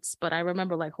 only once, but I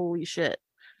remember like, holy shit.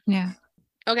 Yeah.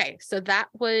 Okay, so that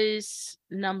was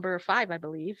number 5, I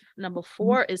believe. Number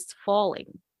 4 is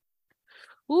falling.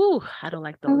 Ooh, I don't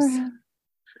like those. I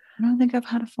don't think I've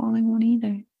had a falling one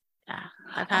either. Yeah,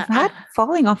 I've had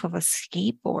falling off of a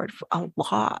skateboard a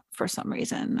lot for some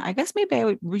reason. I guess maybe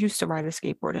I used to ride a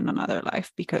skateboard in another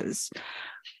life, because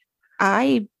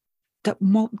like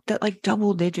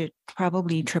double digit,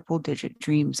 probably triple digit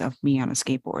dreams of me on a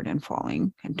skateboard and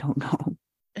falling and don't know.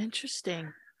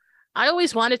 Interesting. I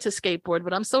always wanted to skateboard,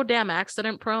 but I'm so damn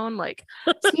accident prone. Like,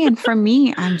 see, and for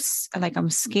me, I'm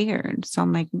scared. So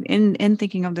I'm like, in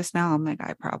thinking of this now, I'm like,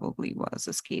 I probably was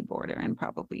a skateboarder and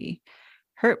probably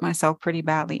hurt myself pretty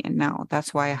badly. And now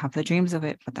that's why I have the dreams of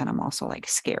it. But then I'm also like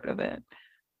scared of it.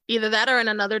 Either that, or in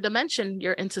another dimension,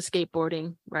 you're into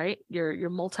skateboarding, right? Your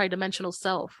multi-dimensional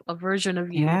self, a version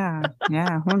of you. Yeah.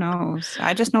 Who knows?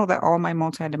 I just know that all my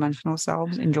multi-dimensional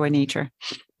selves enjoy nature.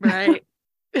 Right.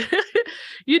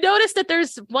 You notice that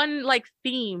there's one like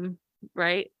theme,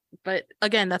 right? But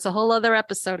again, that's a whole other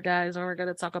episode, guys, and we're going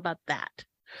to talk about that.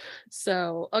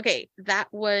 So, okay, that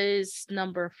was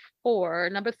number 4.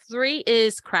 Number 3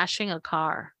 is crashing a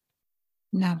car.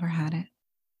 Never had it.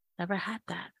 Never had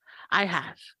that. I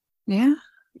have. Yeah.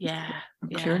 Yeah.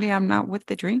 Clearly, I'm not with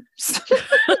the dreams.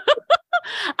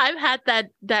 I've had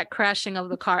that crashing of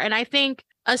the car, and I think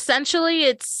essentially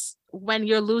it's when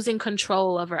you're losing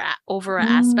control over an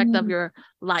aspect of your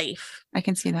life. I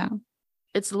can see that.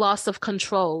 It's loss of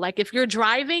control. Like, if you're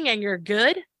driving and you're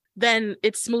good, then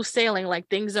it's smooth sailing, like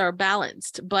things are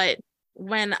balanced. But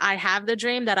when I have the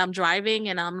dream that I'm driving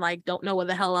and I'm like, don't know what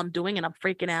the hell I'm doing and I'm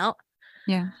freaking out.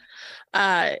 Yeah.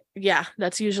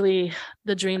 That's usually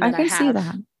the dream that I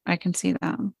have. I can see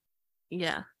that.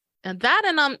 Yeah. And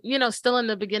I'm, still in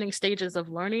the beginning stages of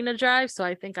learning to drive. So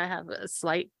I think I have a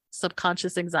slight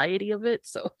subconscious anxiety of it.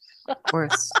 So of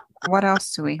course. What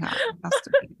else do we have?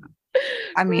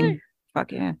 I mean,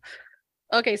 fuck yeah.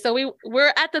 Okay, so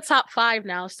we're at the top 5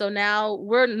 now. So now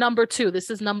we're number 2. This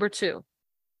is number 2.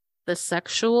 The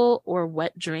sexual or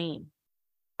wet dream.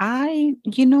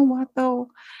 You know what though?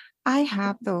 I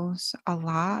have those a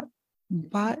lot,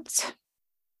 but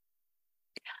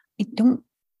I don't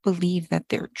believe that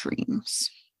they're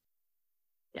dreams.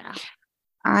 Yeah.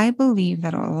 I believe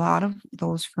that a lot of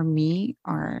those for me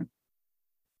are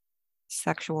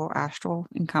sexual astral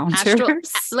encounters.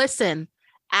 Listen,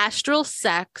 astral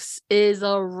sex is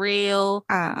a real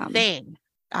thing.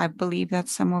 I believe that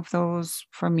some of those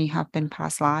for me have been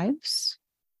past lives.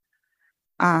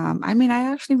 I mean,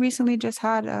 I actually recently just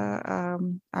had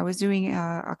I was doing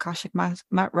a Akashic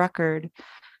record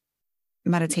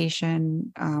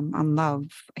meditation on love,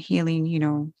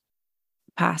 healing,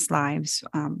 past lives,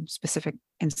 specific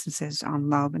instances on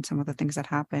love and some of the things that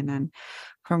happen. And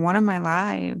from one of my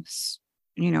lives,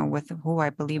 with who I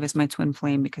believe is my twin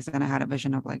flame, because then I had a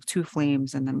vision of like 2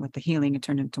 flames, and then with the healing, it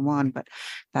turned into 1. But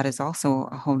that is also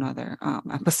a whole nother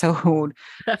episode.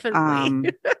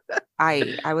 Definitely.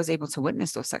 I was able to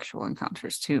witness those sexual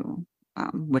encounters too,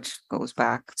 which goes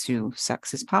back to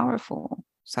sex is powerful,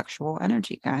 sexual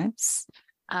energy, guys.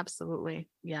 Absolutely.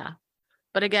 Yeah.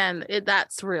 But again,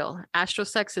 that's real. Astral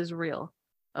sex is real.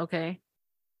 Okay.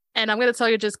 And I'm going to tell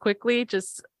you just quickly,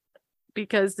 just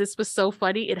because this was so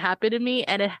funny. It happened to me,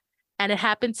 and it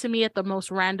happened to me at the most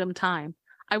random time.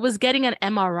 I was getting an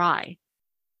MRI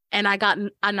and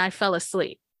I fell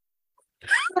asleep.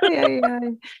 Yeah.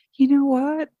 You know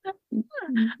what?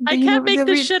 I can't make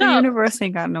this shit up. The universe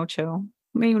ain't got no chill.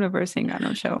 The universe ain't got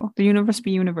no chill. The universe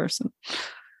be universing.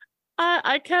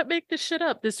 I can't make this shit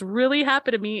up. This really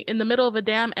happened to me in the middle of a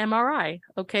damn MRI.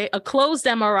 Okay. A closed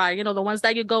MRI, the ones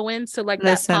that you go into like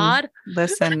that pod.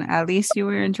 Listen, at least you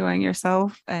were enjoying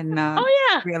yourself and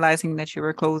realizing that you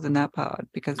were closed in that pod,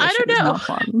 because that shit is not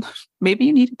fun. Maybe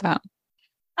you needed that.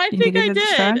 I think I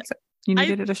did. You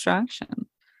needed a distraction.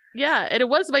 Yeah, and it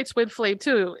was my twin flame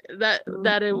too. That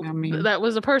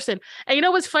was a person. And you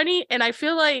know what's funny? And I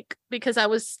feel like because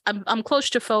I'm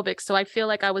claustrophobic, so I feel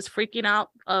like I was freaking out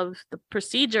of the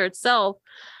procedure itself.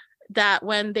 That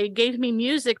when they gave me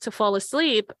music to fall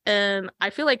asleep, and I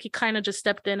feel like he kind of just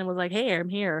stepped in and was like, "Hey, I'm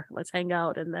here. Let's hang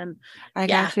out." And then I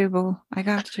got you, boo. I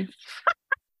got you.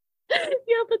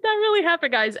 Yeah, but that really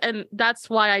happened, guys, and that's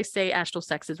why I say astral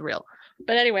sex is real.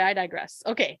 But anyway, I digress.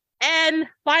 Okay, and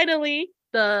finally,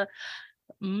 the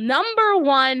number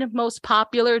one most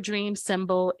popular dream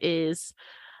symbol is,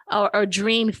 or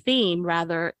dream theme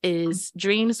rather, is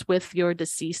dreams with your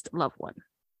deceased loved one.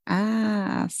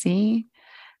 See,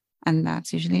 and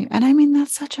that's usually, and I mean,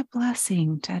 that's such a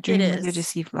blessing to dream with your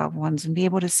deceased loved ones and be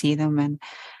able to see them. And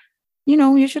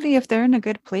usually if they're in a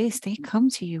good place, they come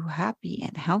to you happy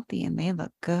and healthy and they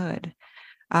look good.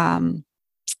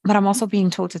 But I'm also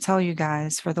being told to tell you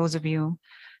guys, for those of you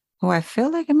who I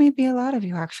feel like it may be a lot of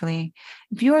you actually,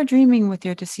 if you are dreaming with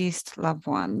your deceased loved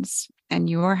ones and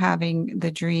you are having the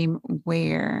dream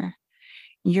where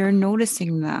you're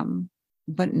noticing them,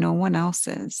 but no one else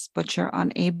is, but you're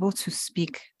unable to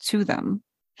speak to them,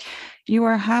 you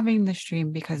are having this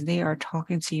dream because they are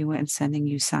talking to you and sending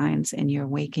you signs in your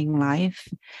waking life,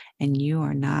 and you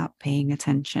are not paying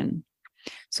attention.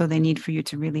 So they need for you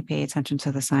to really pay attention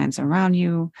to the signs around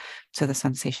you, to the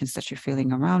sensations that you're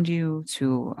feeling around you,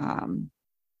 to I'm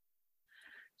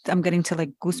getting to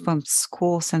like goosebumps,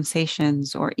 cool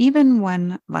sensations, or even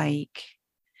when like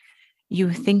you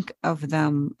think of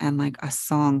them and like a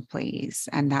song plays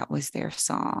and that was their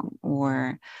song,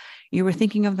 or you were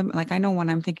thinking of them. Like I know when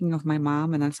I'm thinking of my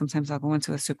mom, and then sometimes I'll go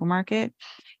into a supermarket,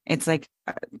 it's like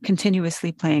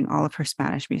continuously playing all of her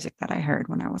Spanish music that I heard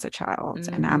when I was a child.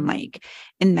 And I'm like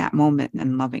in that moment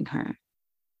and loving her.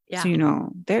 Yeah.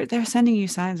 So, they're sending you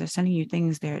signs, they're sending you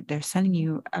things, they're sending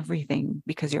you everything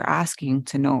because you're asking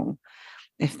to know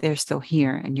if they're still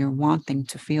here and you're wanting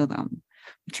to feel them,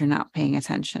 but you're not paying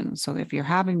attention. So if you're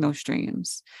having those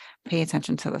dreams, pay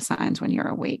attention to the signs when you're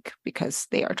awake because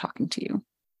they are talking to you.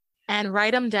 And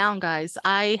write them down, guys.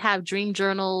 I have dream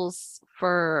journals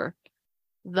for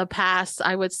the past,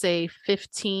 I would say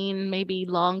 15, maybe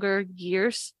longer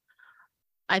years.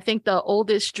 I think the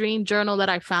oldest dream journal that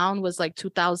I found was like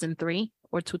 2003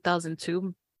 or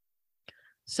 2002.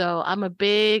 So I'm a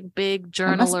big journaler.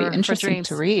 That must be interesting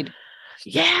to read.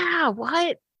 Yeah,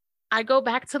 what? I go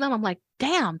back to them. I'm like,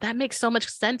 damn, that makes so much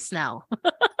sense now.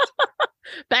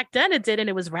 Back then it didn't.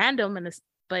 It was random,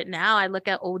 but now I look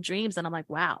at old dreams and I'm like,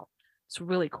 wow, it's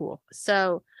really cool.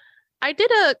 So I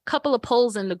did a couple of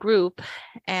polls in the group,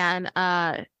 and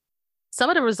some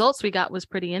of the results we got was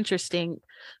pretty interesting.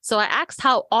 So I asked,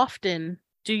 how often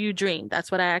do you dream?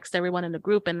 That's what I asked everyone in the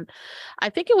group. And I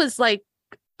think it was like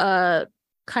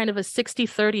kind of a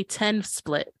 60-30-10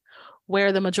 split,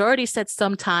 where the majority said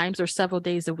sometimes or several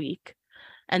days a week.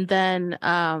 And then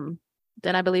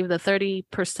I believe the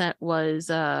 30% was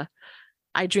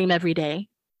I dream every day.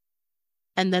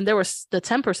 And then there was the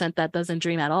 10% that doesn't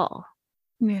dream at all.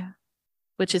 Yeah.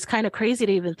 Which is kind of crazy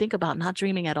to even think about, not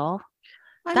dreaming at all.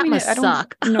 I mean, I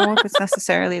don't know if it's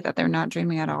necessarily that they're not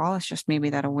dreaming at all. It's just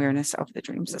maybe that awareness of the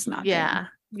dreams is not there.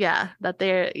 Yeah. That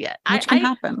they're, Which can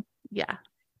happen. Yeah.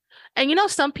 And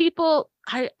some people,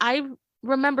 I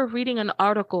remember reading an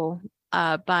article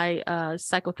by a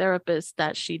psychotherapist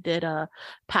that she did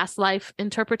past life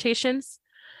interpretations.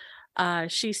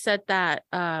 She said that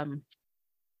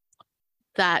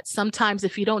that sometimes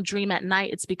if you don't dream at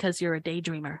night, it's because you're a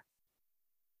daydreamer.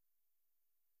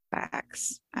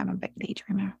 Facts. I'm a big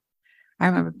daydreamer. I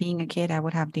remember being a kid, I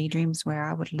would have daydreams where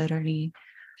I would literally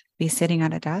be sitting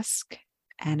at a desk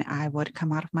and I would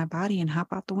come out of my body and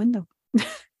hop out the window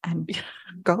and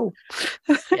go.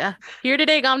 Yeah. Here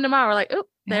today, gone tomorrow. Like, oh,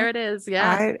 there it is.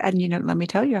 Yeah. And let me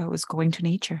tell you, I was going to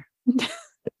nature.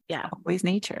 Yeah. Always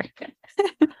nature.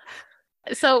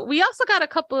 So we also got a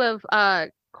couple of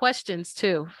questions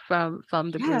too from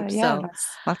the group. Yeah, so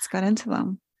let's get into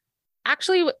them.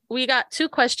 Actually, we got two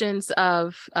questions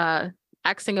of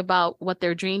asking about what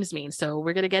their dreams mean. So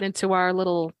we're going to get into our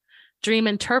little dream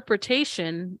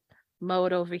interpretation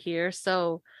mode over here.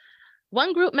 So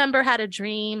one group member had a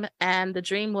dream, and the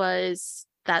dream was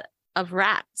that of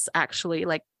rats actually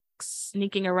like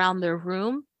sneaking around their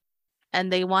room,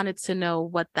 and they wanted to know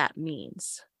what that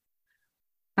means.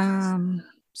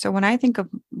 So when I think of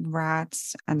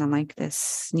rats and then like this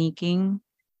sneaking,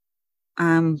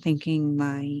 I'm thinking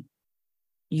like,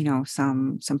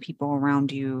 some people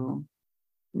around you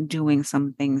doing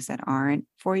some things that aren't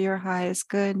for your highest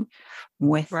good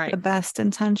with the best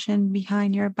intention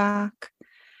behind your back.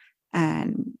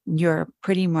 And you're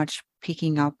pretty much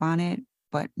picking up on it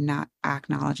but not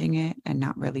acknowledging it and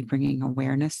not really bringing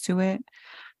awareness to it.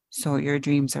 So your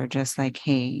dreams are just like,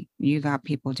 hey, you got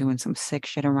people doing some sick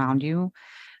shit around you.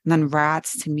 And then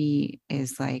rats to me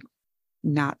is like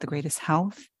not the greatest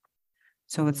health.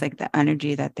 So it's like the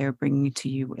energy that they're bringing to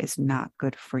you is not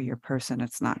good for your person.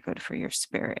 It's not good for your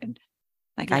spirit.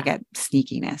 Like I get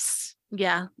sneakiness.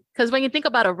 Yeah. Because when you think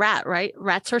about a rat, right?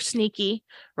 Rats are sneaky.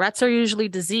 Rats are usually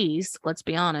diseased. Let's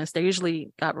be honest. They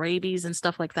usually got rabies and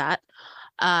stuff like that.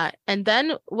 And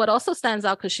then what also stands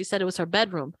out, because she said it was her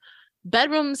bedroom.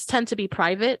 Bedrooms tend to be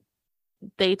private.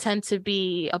 They tend to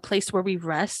be a place where we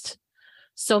rest.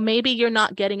 So maybe you're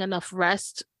not getting enough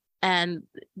rest, and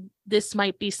this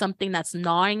might be something that's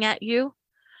gnawing at you.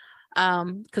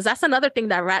 Because that's another thing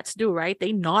that rats do, right?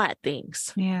 They gnaw at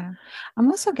things. Yeah. I'm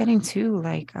also getting to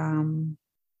like,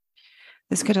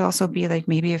 this could also be like,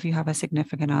 maybe if you have a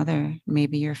significant other,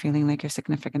 maybe you're feeling like your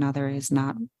significant other is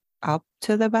not up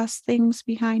to the best things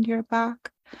behind your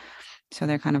back. So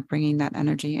they're kind of bringing that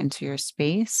energy into your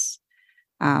space.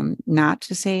 Not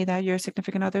to say that your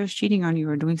significant other is cheating on you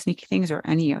or doing sneaky things or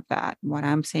any of that. What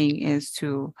I'm saying is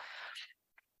to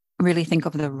really think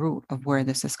of the root of where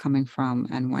this is coming from.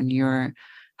 And when you're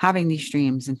having these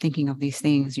dreams and thinking of these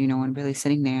things, you know, and really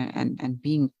sitting there and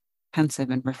being pensive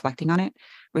and reflecting on it,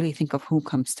 really think of who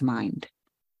comes to mind.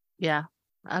 Yeah,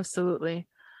 absolutely.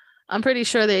 I'm pretty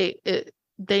sure they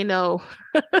know.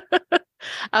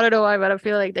 I don't know why, but I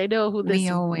feel like they know who this we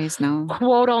always know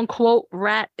quote unquote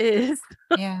rat is.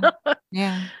 Yeah.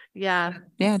 Yeah,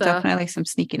 so, definitely some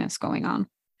sneakiness going on.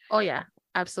 Oh yeah,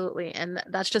 absolutely. And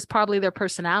that's just probably their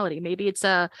personality. Maybe it's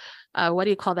a what do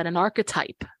you call that, an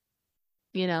archetype,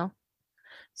 you know?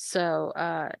 So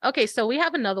okay, so we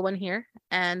have another one here,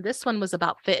 and this one was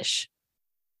about fish.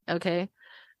 Okay,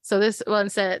 so this one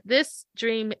said, this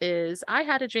dream is, I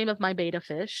had a dream of my beta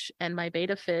fish, and my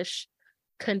beta fish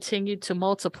continued to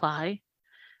multiply,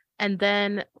 and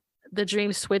then the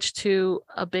dream switched to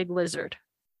a big lizard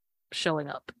showing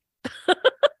up.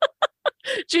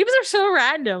 Dreams are so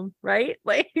random, right?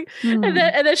 Like, and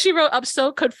then she wrote, I'm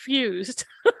so confused.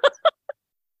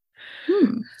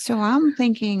 So I'm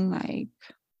thinking like,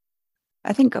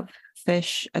 I think of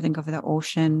fish, I think of the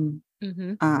ocean,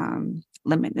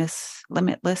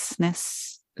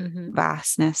 limitlessness,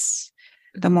 vastness.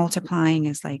 The multiplying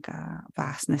is like a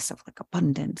vastness of like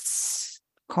abundance,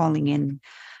 calling in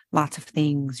lots of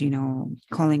things, you know,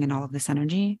 calling in all of this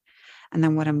energy. And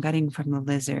then what I'm getting from the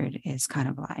lizard is kind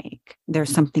of like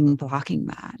there's something blocking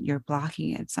that. You're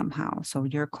blocking it somehow. So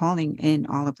you're calling in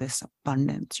all of this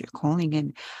abundance. You're calling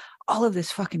in all of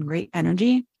this fucking great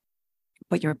energy,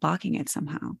 but you're blocking it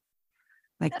somehow.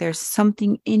 Like there's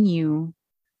something in you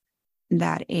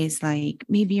that is like,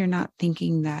 maybe you're not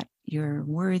thinking that you're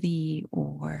worthy,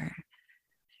 or,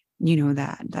 you know,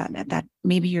 that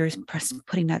maybe you're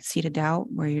putting that seed of doubt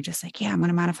where you're just like, yeah, I'm going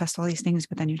to manifest all these things.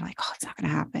 But then you're like, oh, it's not going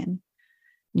to happen.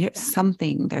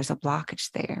 There's a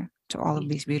blockage there to all of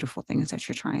these beautiful things that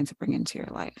you're trying to bring into your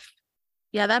life.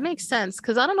 Yeah, that makes sense.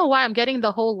 Because I don't know why I'm getting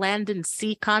the whole land and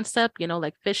sea concept, you know,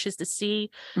 like fish is the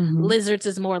sea, lizards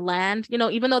is more land, you know,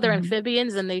 even though they're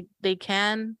amphibians and they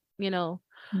can, you know,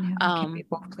 they can be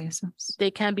both places. They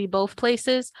can be both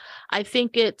places. I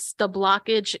think it's the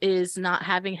blockage is not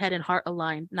having head and heart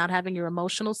aligned, not having your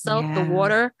emotional self, the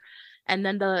water, and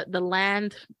then the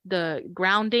land, the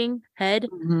grounding head,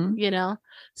 you know.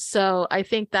 So I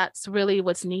think that's really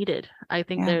what's needed. I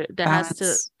think there has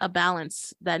to a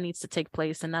balance that needs to take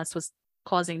place, and that's what's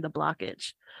causing the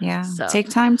blockage. So take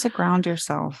time to ground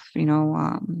yourself, you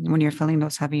know, when you're feeling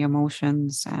those heavy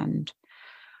emotions, and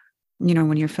you know,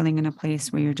 when you're feeling in a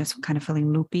place where you're just kind of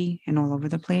feeling loopy and all over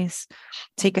the place,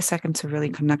 take a second to really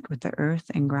connect with the earth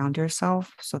and ground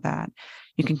yourself so that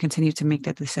you can continue to make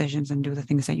the decisions and do the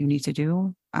things that you need to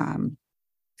do.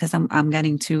 Because I'm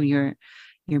getting to you're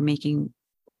making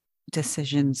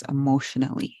decisions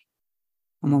emotionally.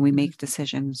 And when we make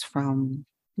decisions from,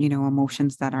 you know,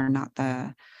 emotions that are not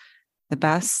the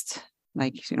best,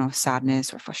 like, you know,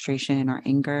 sadness or frustration or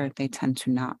anger, they tend to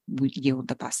not yield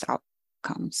the best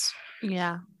outcomes.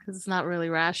 Yeah, because it's not really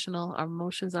rational. Our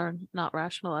emotions are not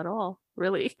rational at all,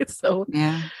 really. So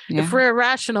if we're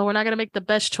irrational, we're not going to make the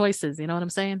best choices. You know what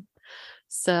I'm saying?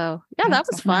 So that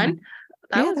was fun.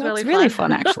 That was really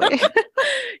fun actually.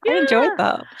 I enjoyed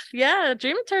that. Yeah,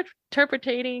 dream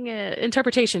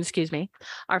interpretation, excuse me,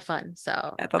 are fun.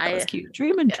 So I thought that was cute.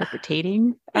 Dream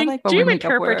interpreting. I like when dream we make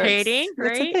interpreting. Up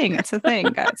words. Right? It's a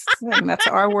thing, guys. It's a thing. That's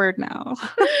our word now.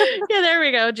 Yeah, there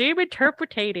we go. Dream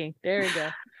interpreting. There we go.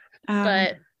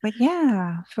 But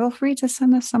yeah, feel free to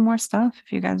send us some more stuff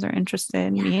if you guys are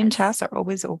interested. Me and Chas are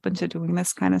always open to doing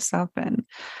this kind of stuff, and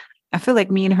I feel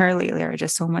like me and her lately are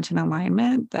just so much in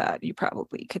alignment that you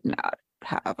probably could not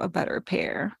have a better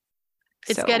pair.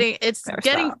 It's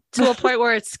getting to a point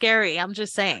where it's scary. I'm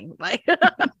just saying. Like,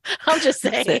 I'm just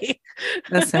saying.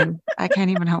 Listen, I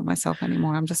can't even help myself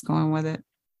anymore. I'm just going with it.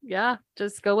 Yeah,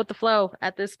 just go with the flow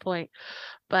at this point.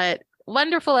 But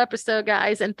wonderful episode,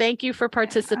 guys, and thank you for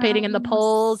participating in the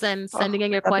polls and sending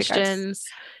in your questions.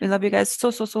 We love you guys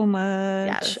so much.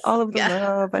 Yes. All of the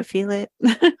love, I feel it.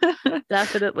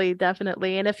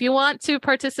 Definitely. And if you want to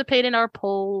participate in our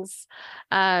polls,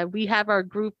 we have our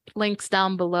group links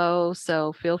down below,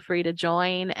 so feel free to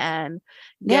join and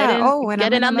get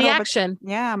in on the action.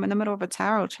 I'm in the middle of a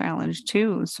tarot challenge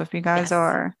too, so if you guys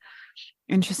are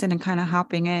interested in kind of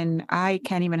hopping in, I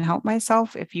can't even help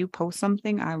myself. If you post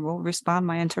something, I will respond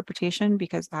my interpretation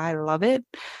because I love it.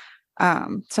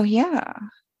 Come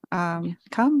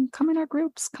in our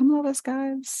groups. Come love us,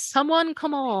 guys. Come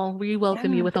on. We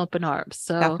welcome you with open arms.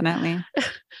 So definitely.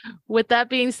 With that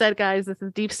being said, guys, this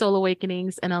is Deep Soul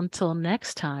Awakenings, and until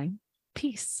next time,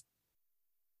 peace.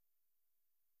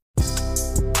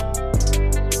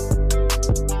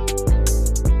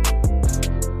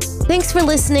 Thanks for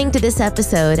listening to this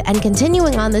episode and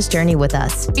continuing on this journey with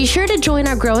us. Be sure to join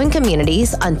our growing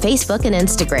communities on Facebook and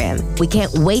Instagram. We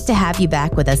can't wait to have you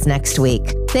back with us next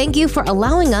week. Thank you for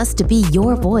allowing us to be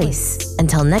your voice.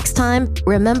 Until next time,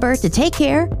 remember to take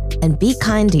care and be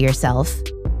kind to yourself.